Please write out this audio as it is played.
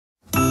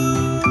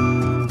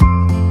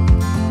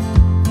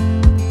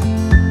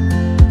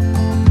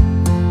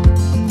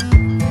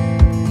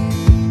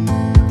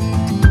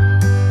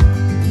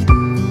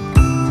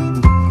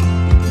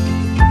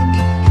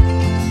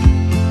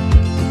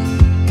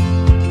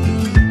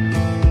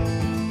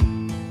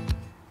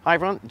Hi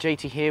everyone,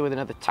 JT here with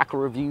another tackle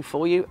review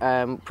for you.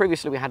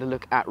 Previously we had a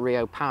look at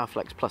RIO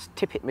Powerflex Plus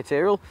tippet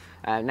material.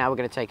 Now we're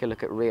going to take a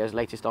look at RIO's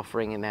latest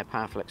offering in their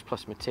Powerflex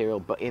Plus material,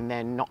 but in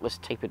their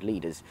knotless tapered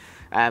leaders.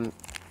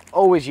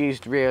 Always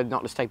used RIO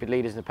knotless tapered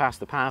leaders in the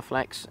past, the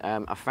Powerflex.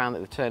 I found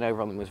that the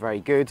turnover on them was very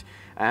good,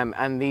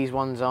 and these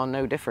ones are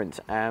no different.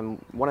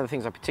 One of the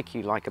things I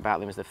particularly like about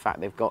them is the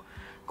fact they've got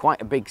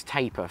quite a big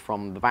taper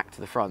from the back to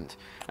the front,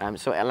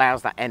 so it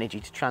allows that energy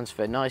to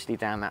transfer nicely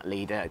down that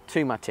leader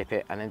to my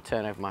tippet and then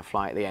turn over my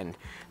fly at the end.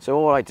 So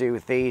all I do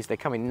with these, they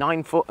come in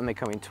 9 foot and they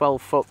come in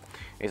 12 foot,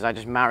 is I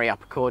just marry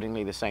up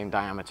accordingly the same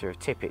diameter of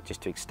tippet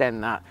just to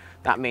extend that.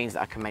 That means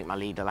that I can make my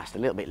leader last a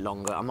little bit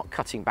longer. I'm not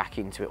cutting back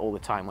into it all the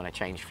time when I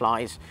change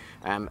flies.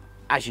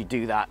 As you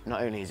do that,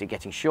 not only is it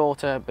getting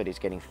shorter, but it's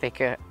getting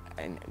thicker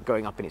and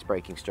going up in its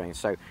breaking strain.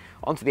 So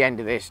onto the end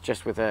of this,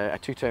 just with a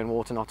 2-turn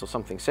water knot or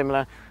something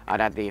similar,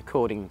 I'd add the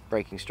according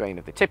breaking strain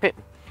of the tippet,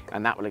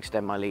 and that will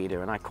extend my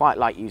leader. And I quite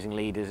like using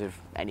leaders of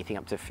anything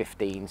up to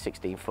 15,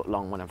 16 foot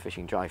long when I'm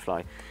fishing dry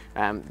fly.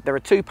 They're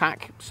a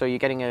 2-pack, so you're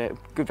getting a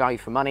good value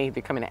for money.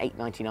 They come in at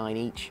 $8.99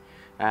 each.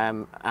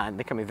 And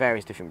they come in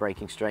various different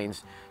breaking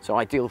strains, so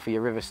ideal for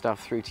your river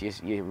stuff through to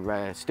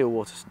your still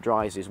water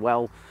dries as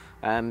well.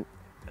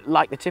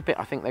 Like the tippet,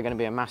 I think they're going to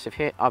be a massive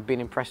hit. I've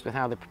been impressed with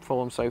how they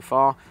perform so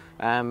far,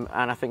 and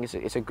I think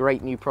it's a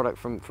great new product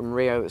from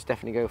RIO that's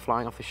definitely go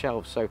flying off the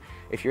shelves. So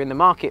if you're in the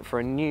market for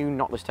a new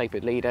knotless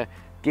tapered leader,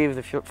 give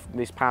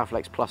this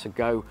Powerflex Plus a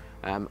go.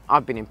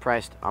 I've been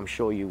impressed, I'm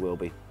sure you will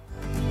be.